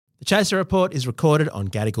The Chaser Report is recorded on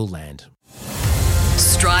Gadigal land.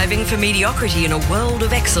 Striving for mediocrity in a world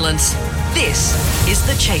of excellence. This is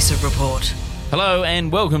the Chaser Report. Hello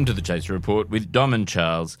and welcome to the Chaser Report with Dom and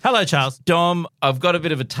Charles. Hello, Charles. Dom, I've got a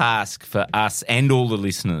bit of a task for us and all the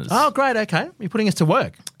listeners. Oh, great. Okay. You're putting us to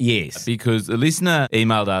work. Yes, because a listener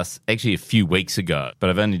emailed us actually a few weeks ago,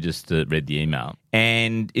 but I've only just read the email.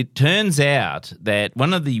 And it turns out that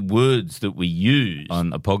one of the words that we used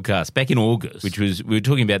on a podcast back in August, which was, we were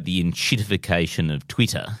talking about the enshittification of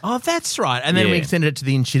Twitter. Oh, that's right. And then we extended it to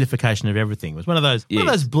the enshittification of everything. It was one of those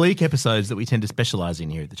bleak episodes that we tend to specialise in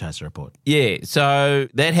here at the Chaser Report. Yeah, so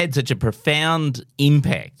that had such a profound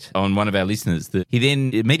impact on one of our listeners that he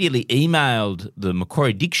then immediately emailed the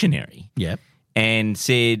Macquarie Dictionary. Yep. And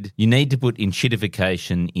said, you need to put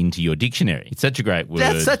enshittification into your dictionary. It's such a great word.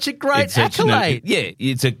 That's such a great accolade.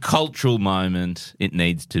 It's a cultural moment. It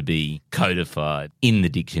needs to be codified in the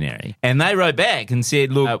dictionary. And they wrote back and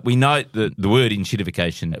said, look, we note that the word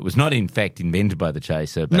enshittification was not in fact invented by the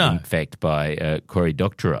Chaser, but in fact by Cory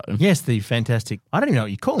Doctorow. Yes, the fantastic, I don't even know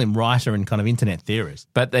what you call him, writer and kind of internet theorist.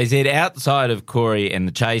 But they said outside of Cory and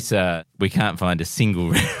the Chaser, we can't find a single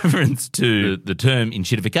reference to the term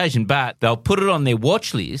enshittification, but they'll put it on their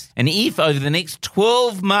watch list, and if over the next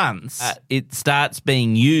 12 months it starts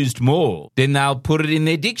being used more, then they'll put it in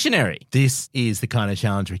their dictionary. This is the kind of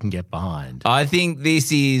challenge we can get behind. I think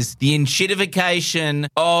this is the enshittification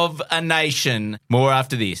of a nation. More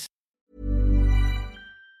after this.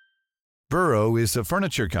 Burrow is a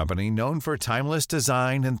furniture company known for timeless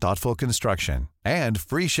design and thoughtful construction, and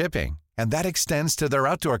free shipping, and that extends to their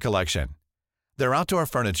outdoor collection. Their outdoor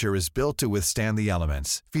furniture is built to withstand the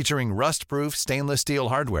elements, featuring rust-proof stainless steel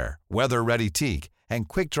hardware, weather-ready teak, and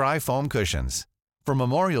quick-dry foam cushions. For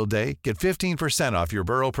Memorial Day, get 15% off your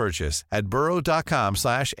Burrow purchase at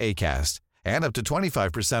burrow.com/acast, and up to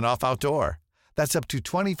 25% off outdoor. That's up to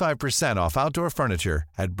 25% off outdoor furniture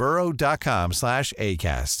at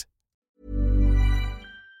burrow.com/acast.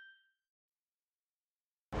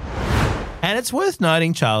 And it's worth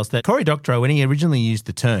noting, Charles, that Cory Doctorow, when he originally used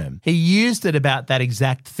the term, he used it about that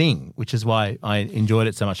exact thing, which is why I enjoyed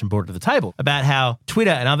it so much and brought it to the table, about how Twitter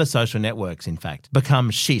and other social networks, in fact, become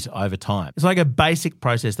shit over time. It's like a basic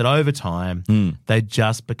process that over time, they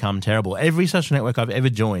just become terrible. Every social network I've ever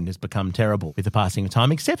joined has become terrible with the passing of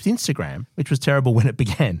time, except Instagram, which was terrible when it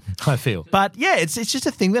began, I feel. But yeah, it's just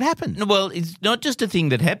a thing that happened. Well, it's not just a thing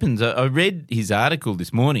that happens. I read his article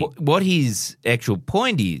this morning. What his actual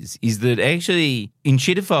point is that actually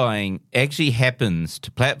enshittifying actually happens to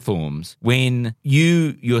platforms when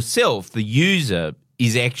you yourself, the user,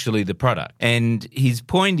 is actually the product. And his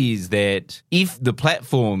point is that if the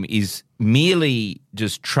platform is merely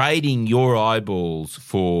just trading your eyeballs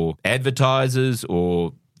for advertisers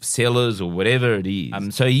or sellers or whatever it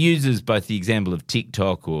is. So he uses both the example of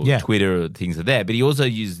TikTok or Twitter or things like that, but he also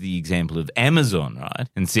uses the example of Amazon, right?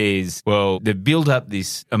 And says, well, they've built up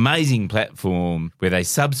this amazing platform where they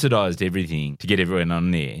subsidized everything to get everyone on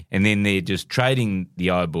there, and then they're just trading the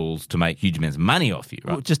eyeballs to make huge amounts of money off you,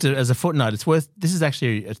 right? Well, just as a footnote, this is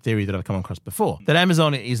actually a theory that I've come across before, that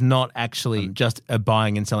Amazon is not actually just a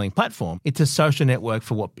buying and selling platform. It's a social network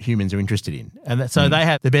for what humans are interested in. And so they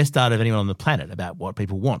have the best data of anyone on the planet about what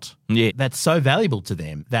people want. Yeah. That's so valuable to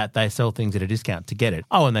them that they sell things at a discount to get it.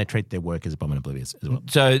 Oh, and they treat their workers abominably as well.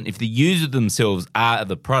 So if the user themselves are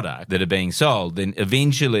the product that are being sold, then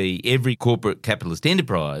eventually every corporate capitalist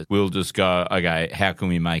enterprise will just go, okay, how can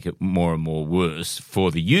we make it more and more worse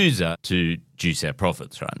for the user to juice our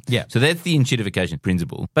profits, right? Yeah. So that's the enshittification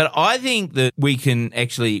principle. But I think that we can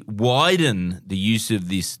actually widen the use of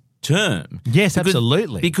this term. Yes,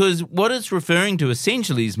 absolutely. Because what it's referring to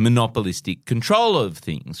essentially is monopolistic control of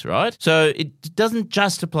things, right? So it doesn't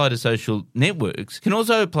just apply to social networks. It can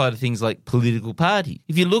also apply to things like political parties.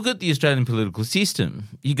 If you look at the Australian political system,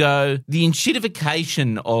 you go, the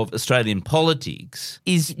enshittification of Australian politics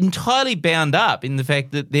is entirely bound up in the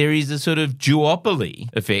fact that there is a sort of duopoly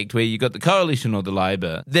effect where you've got the coalition or the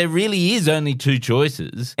Labor. There really is only two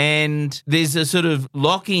choices, and there's a sort of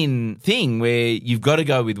lock-in thing where you've got to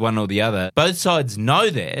go with one or the other. Both sides know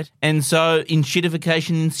that, and so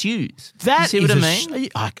enshittification ensues. That you see is what I mean?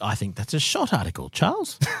 I think that's a shot article,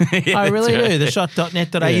 Charles. Yeah, I really right. do. The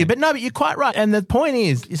shot.net.au. Yeah. But no, but you're quite right. And the point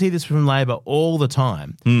is, you see this from Labor all the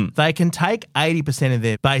time. They can take 80% of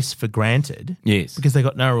their base for granted. Yes. Because they've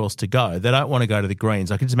got nowhere else to go. They don't want to go to the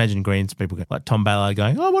Greens. I can just imagine Greens people like Tom Ballard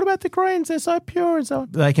going, oh, what about the Greens? They're so pure and so on.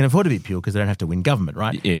 They can afford to be pure because they don't have to win government,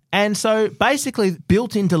 right? Yeah. And so basically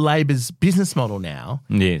built into Labor's business model now,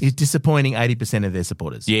 is disappointing 80% of their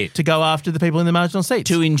supporters. Yeah. To go after the people in the marginal seats.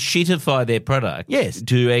 To enshittify their product. Yes.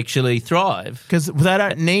 To actually thrive. Because they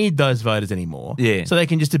don't need those voters anymore. Yeah. So they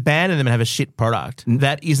can just abandon them and have a shit product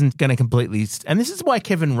that isn't going to completely... And this is why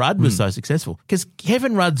Kevin Rudd was so successful. Because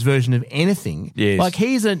Kevin Rudd's version of anything, like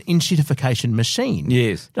he's an enshittification machine.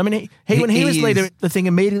 Yes. I mean, when he was leader, the thing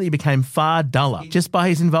immediately became far duller just by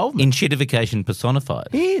his involvement. Enshittification personified.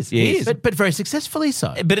 He is. Yes. He is. But very successfully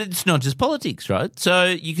so. But it's not just politics, right? So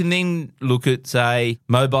you can then look at, say,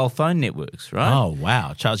 mobile phone networks, right? Oh,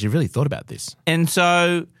 wow. Charles, you really thought about this. And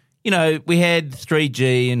so, we had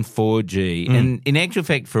 3G and 4G. And in actual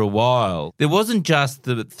fact, for a while, there wasn't just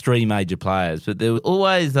the three major players, but there were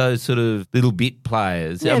always those sort of little bit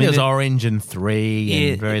players. Yeah, there was Orange and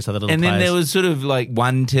 3 and various other little players. And then there was sort of like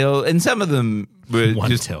OneTel, and some of them were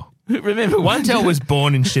OneTel. Remember OneTel was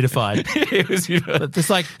born in shittified. It was, Just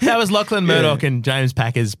like that was Lachlan Murdoch and James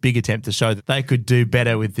Packer's big attempt to show that they could do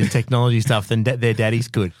better with the technology stuff than their daddies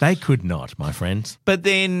could. They could not, my friends. But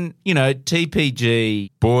then,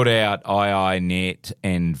 TPG bought out iiNet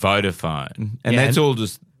and Vodafone, and that's all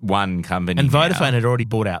just one company. And now. Vodafone had already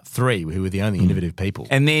bought out 3, who were the only innovative people.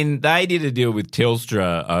 And then they did a deal with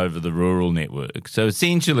Telstra over the rural network. So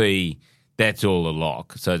essentially, that's all a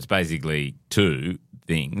lock. So it's basically 2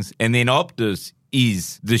 things. And then Optus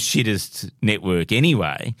is the shittest network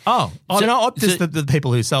anyway. Optus, the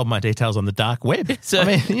people who sold my details on the dark web. So, I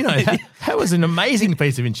mean, that was an amazing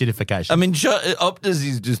piece of enshittification. I mean, Optus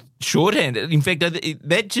is just shorthand. In fact,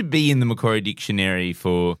 that should be in the Macquarie Dictionary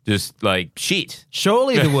for just like shit.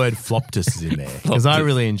 Surely the word floptus is in there because I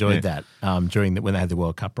really enjoyed that when they had the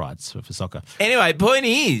World Cup rights for soccer. Anyway, point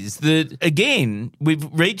is that, again, we've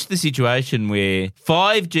reached the situation where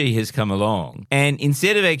 5G has come along, and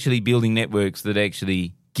instead of actually building networks that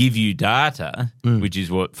actually give you data, which is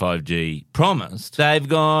what 5G promised, they've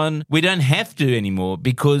gone, we don't have to anymore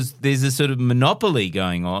because there's a sort of monopoly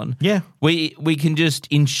going on. Yeah. We can just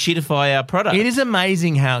enshittify our product. It is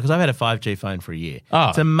amazing how, because I've had a 5G phone for a year.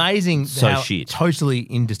 It's amazing how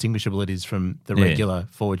totally indistinguishable it is from the regular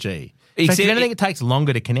 4G. In fact, if anything, it takes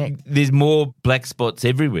longer to connect. There's more black spots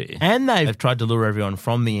everywhere. And they've tried to lure everyone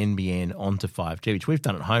from the NBN onto 5G, which we've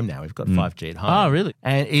done at home now. We've got 5G at home. Oh, really?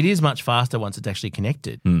 And it is much faster once it's actually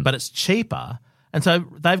connected, but it's cheaper. And so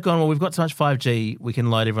they've gone, well, we've got so much 5G, we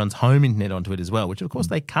can load everyone's home internet onto it as well, which of course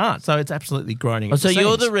they can't. So it's absolutely growing. So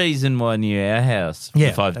you're the reason why near our house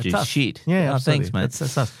the 5G is shit. Yeah, thanks, mate.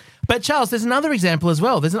 That's us. But Charles, there's another example as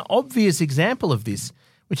well. There's an obvious example of this,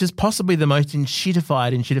 which is possibly the most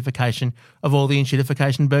enshittification of all the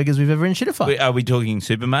enshittification burgers we've ever enshittified. Are we talking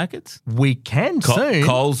supermarkets? We can soon.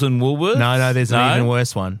 Coles and Woolworths? No, there's an even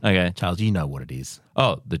worse one. Okay. Charles, you know what it is.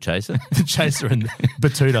 Oh, the Chaser? The Chaser and the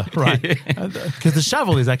Batuta, right. Because the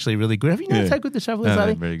shovel is actually really good. Have you noticed how good the shovel is?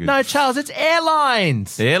 No, very good. No, Charles, it's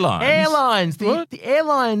airlines. Airlines? The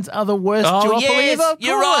airlines are the worst duopoly ever.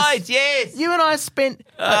 You're right, yes. You and I spent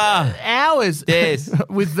hours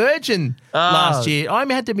with Virgin last year. I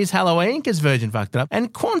had to miss Halloween because Virgin fucked it up.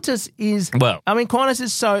 And Qantas is... Well... I mean, Qantas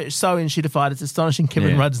is so enshittified, it's astonishing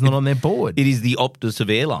Kevin Rudd's not on their board. It is the Optus of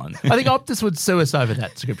airline. I think Optus would sue us over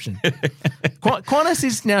that description. Qantas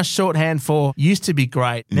is now shorthand for used to be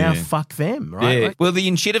great, now fuck them, right? Yeah. Like, well, the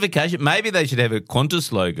enshittification, maybe they should have a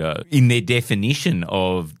Qantas logo in their definition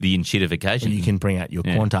of the enshittification. you can bring out your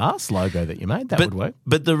Qantas logo that you made. That would work.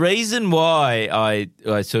 But the reason why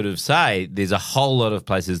I sort of say there's a whole lot of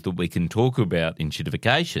places that we can talk about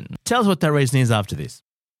enshittification. Tell us what that reason is after this.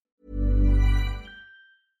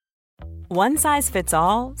 One size fits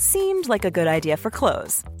all seemed like a good idea for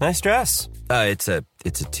clothes. Nice dress. It's a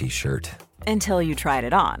T-shirt. Until you tried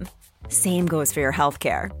it on. Same goes for your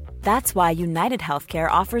healthcare. That's why United Healthcare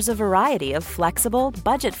offers a variety of flexible,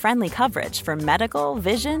 budget-friendly coverage for medical,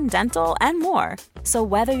 vision, dental, and more. So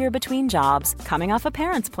whether you're between jobs, coming off a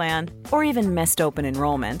parent's plan, or even missed open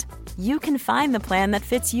enrollment, you can find the plan that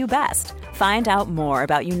fits you best. Find out more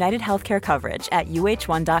about United Healthcare coverage at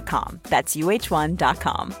uh1.com. That's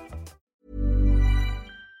uh1.com.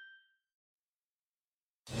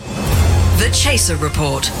 The Chaser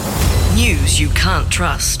Report. News you can't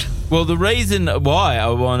trust. Well, the reason why I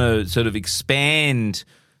want to sort of expand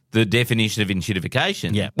the definition of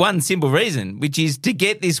enshittification, one simple reason, which is to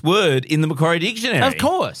get this word in the Macquarie Dictionary. Of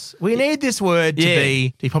course. We need this word to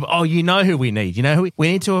be popular. Oh, you know who we need. You know who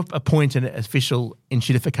we need to appoint an official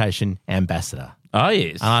enshittification ambassador. Oh,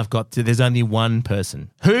 yes. And there's only one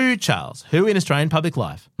person. Who, Charles, who in Australian public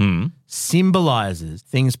life symbolises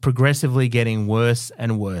things progressively getting worse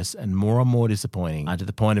and worse and more disappointing to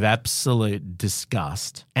the point of absolute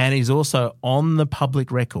disgust, and he's also on the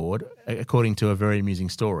public record, according to a very amusing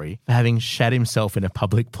story, for having shat himself in a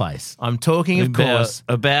public place. I'm talking, of course,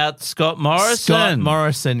 about Scott Morrison. Scott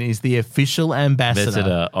Morrison is the official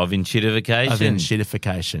ambassador of Enshittification. Of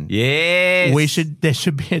Enshittification. Yes. There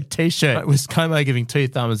should be a T-shirt with ScoMo giving 2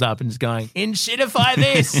 thumbs up and just going, Enshittify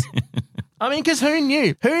this. I mean, because who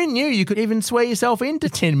knew? Who knew you could even swear yourself into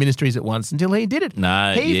 10 ministries at once until he did it?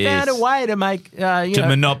 No, he found a way to make, to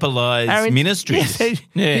monopolise ministries.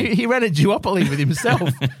 Yes, he ran a duopoly with himself,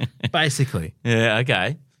 basically. Yeah,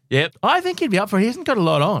 okay. Yep. I think he'd be up for it. He hasn't got a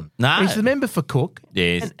lot on. No. He's the member for Cook.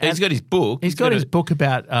 Yes. And he's got his book. He's got his book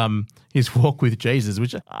about his walk with Jesus,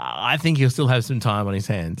 which I think he'll still have some time on his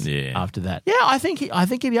hands after that. Yeah, I think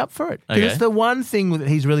he'd be up for it. Because it's the one thing that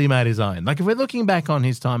he's really made his own. Like, if we're looking back on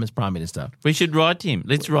his time as Prime Minister. We should write to him.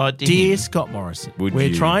 Let's write to him. Dear Scott Morrison,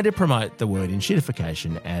 we're trying to promote the word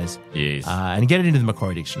enshittification as and get it into the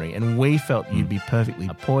Macquarie Dictionary, and we felt you'd be perfectly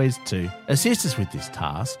poised to assist us with this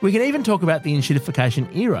task. We can even talk about the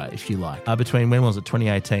enshittification era, if you like, between, when was it,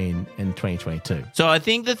 2018 and 2022. So I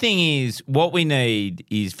think the thing is, what we need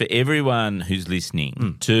is for everyone who's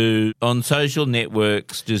listening to, on social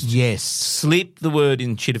networks, just slip the word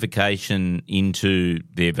enshittification into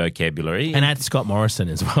their vocabulary. And at Scott Morrison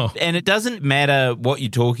as well. And it doesn't matter what you're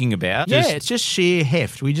talking about. It's just sheer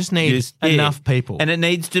heft. We just need enough people. And it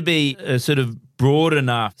needs to be a sort of broad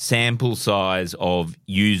enough sample size of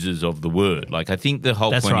users of the word. Like, I think the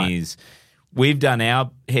whole point is, we've done our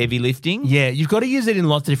heavy lifting. Yeah, you've got to use it in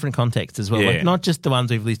lots of different contexts as well, like not just the ones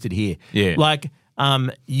we've listed here. Yeah. Like,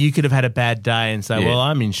 you could have had a bad day and say, well,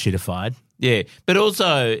 I'm enshittified. Yeah, but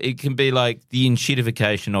also it can be like the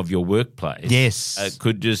enshittification of your workplace. Yes. It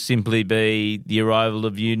could just simply be the arrival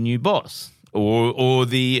of your new boss. Or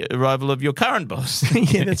the arrival of your current boss.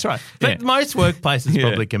 Yeah, that's right. But most workplaces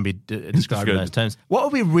probably can be described in those terms. What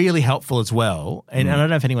would be really helpful as well, and I don't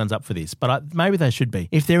know if anyone's up for this, but maybe they should be,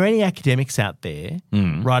 if there are any academics out there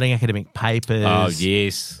writing academic papers,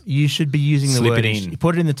 you should be using the word. In.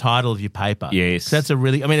 Put it in the title of your paper. Yes. So that's a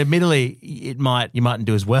really, I mean, admittedly, you mightn't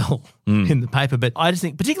do as well in the paper, but I just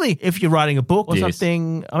think, particularly if you're writing a book or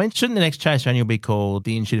something, I mean, shouldn't the next Chase Annual be called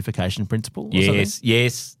The Enshittification Principle or something?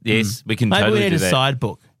 Yes. We can Maybe totally we need do a that. side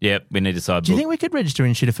book. Yep, we need a side book. Do you think we could register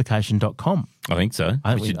enshittification.com? I think so.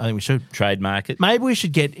 I think we should. Trademark it. Maybe we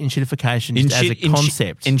should get enshittification just as a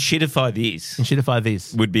concept. Enshittify this. Enshittify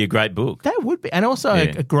this. Would be a great book. That would be. And also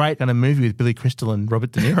a great kind of movie with Billy Crystal and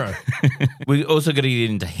Robert De Niro. We also got to get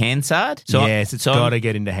into Hansard. Yes, it's got to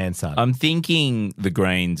get into Hansard. I'm thinking the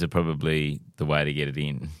Greens are probably the way to get it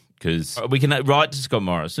in. Because we can write to Scott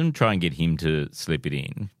Morrison, try and get him to slip it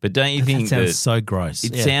in. But don't you think that sounds so gross?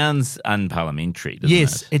 It sounds unparliamentary, doesn't it?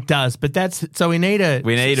 Yes, it does. But so we need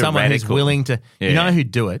someone who's willing to, you know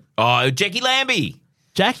who'd do it? Oh, Jackie Lambie.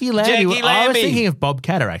 Jackie Lambie. I was thinking of Bob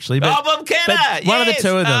Catter, actually. But, Bob Catter. But one of the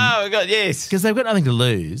two of them. Oh, my God, yes. Because they've got nothing to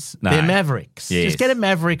lose. No. They're mavericks. Yes. Just get a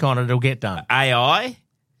maverick on it, it'll get done. AI?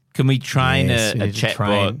 Can we train a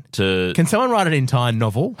chatbot to... Can someone write an entire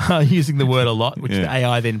novel using the word a lot, which the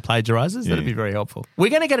AI then plagiarizes? That'd be very helpful. We're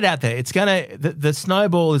going to get it out there. It's going to... The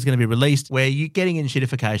snowball is going to be released where you're getting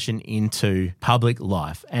enshittification into public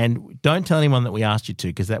life. And don't tell anyone that we asked you to,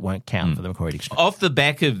 because that won't count for the Macquarie Dictionary. Off the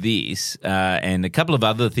back of this and a couple of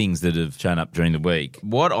other things that have shown up during the week,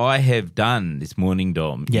 what I have done this morning,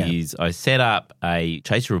 Dom, is I set up a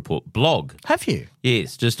Chaser Report blog. Have you?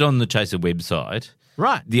 Yes, just on the Chaser website.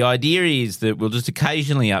 Right. The idea is that we'll just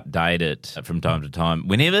occasionally update it from time to time.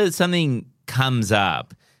 Whenever something comes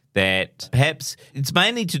up that perhaps it's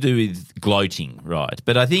mainly to do with gloating, right?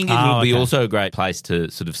 But I think it will be also a great place to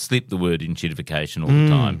sort of slip the word enshittification all the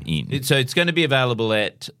time in. So it's going to be available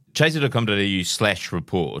at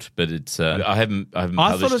chaser.com.au/report, but it's I haven't published it yet.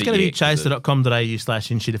 I thought it was going to be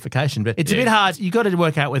chaser.com.au/enshittification, but it's a bit hard. You've got to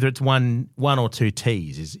work out whether it's one or two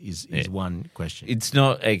T's is one question. It's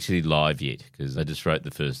not actually live yet because I just wrote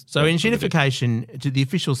the first. So enshittification, the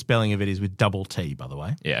official spelling of it is with double T, by the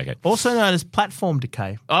way. Yeah, okay. Also known as platform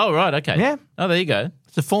decay. Oh, right, okay. Yeah. Oh, there you go.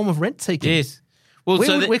 It's a form of rent seeking. Yes.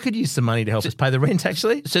 Well, we could use some money to help us pay the rent,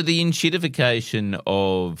 actually. So the enshittification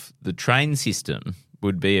of the train system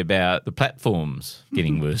would be about the platforms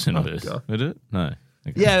getting worse and worse. God. Would it? No.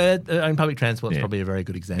 Okay. Yeah, public transport is probably a very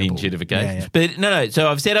good example. Enshittification. Yeah. But no. So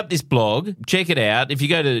I've set up this blog. Check it out. If you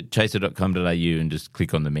go to chaser.com.au and just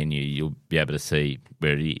click on the menu, you'll be able to see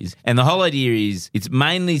where it is. And the whole idea is it's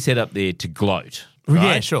mainly set up there to gloat. right?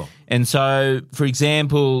 Yeah, sure. And so, for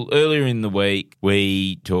example, earlier in the week,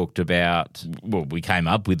 we talked about, we came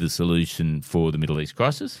up with a solution for the Middle East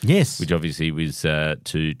crisis. Yes. Which obviously was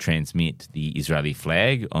to transmit the Israeli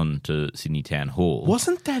flag onto Sydney Town Hall.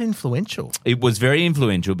 Wasn't that influential? It was very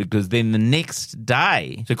influential because then the next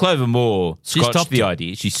day, so Clover Moore scotched the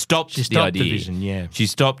idea. She stopped the idea. Division, yeah. She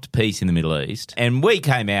stopped peace in the Middle East. And we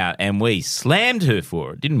came out and we slammed her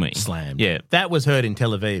for it, didn't we? Slammed. Yeah. That was heard in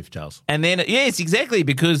Tel Aviv, Charles. And then, yes, exactly,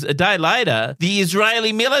 because a day later, the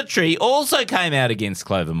Israeli military also came out against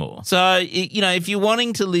Clover Moore. So, if you're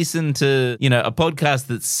wanting to listen to, a podcast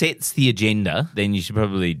that sets the agenda, then you should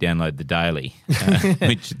probably download The Daily,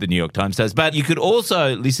 which the New York Times does. But you could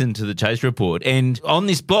also listen to the Chase Report. And on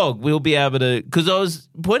this blog, we'll be able to, because I was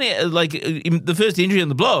pointing out, in the first entry on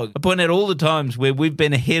the blog, I point out all the times where we've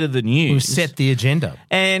been ahead of the news. We've set the agenda.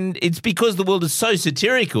 And it's because the world is so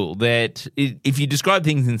satirical that if you describe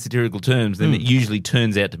things in satirical terms, then it usually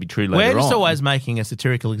turns out to be true later on. We're just always making a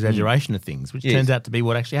satirical exaggeration of things, which turns out to be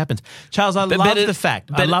what actually happens. Charles, I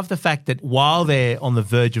love the fact that while they're on the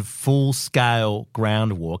verge of full-scale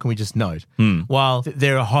ground war, can we just note, while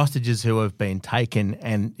there are hostages who have been taken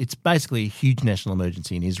and it's basically a huge national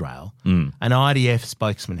emergency in Israel, an IDF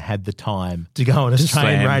spokesman had the time to go on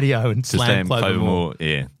Australian radio and slam Clover Moore.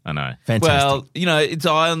 Yeah, I know. Fantastic. Well, it's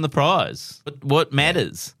eye on the prize. But what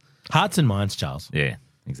matters? Hearts and minds, Charles. Yeah.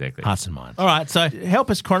 Exactly. Hearts and minds. All right, so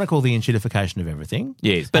help us chronicle the enshittification of everything.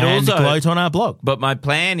 Yes, but and also gloat on our blog. But my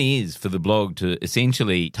plan is for the blog to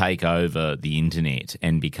essentially take over the internet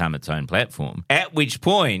and become its own platform, at which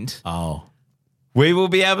point we will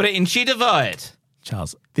be able to enshittify it.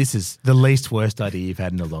 Charles, this is the least worst idea you've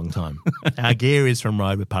had in a long time. Our gear is from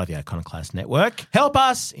Rode. We're part of the Iconoclast Network. Help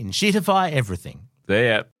us enshittify everything. See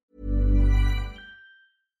ya.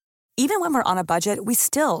 Even when we're on a budget, we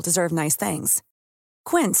still deserve nice things.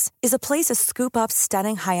 Quince is a place to scoop up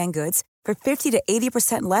stunning high-end goods for 50 to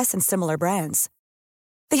 80% less than similar brands.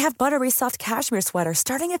 They have buttery soft cashmere sweaters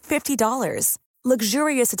starting at $50,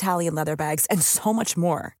 luxurious Italian leather bags, and so much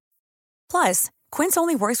more. Plus, Quince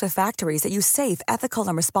only works with factories that use safe, ethical,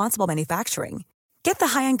 and responsible manufacturing. Get the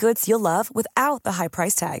high-end goods you'll love without the high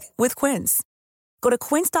price tag with Quince. Go to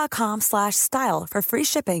quince.com/style for free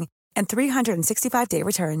shipping and 365-day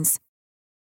returns.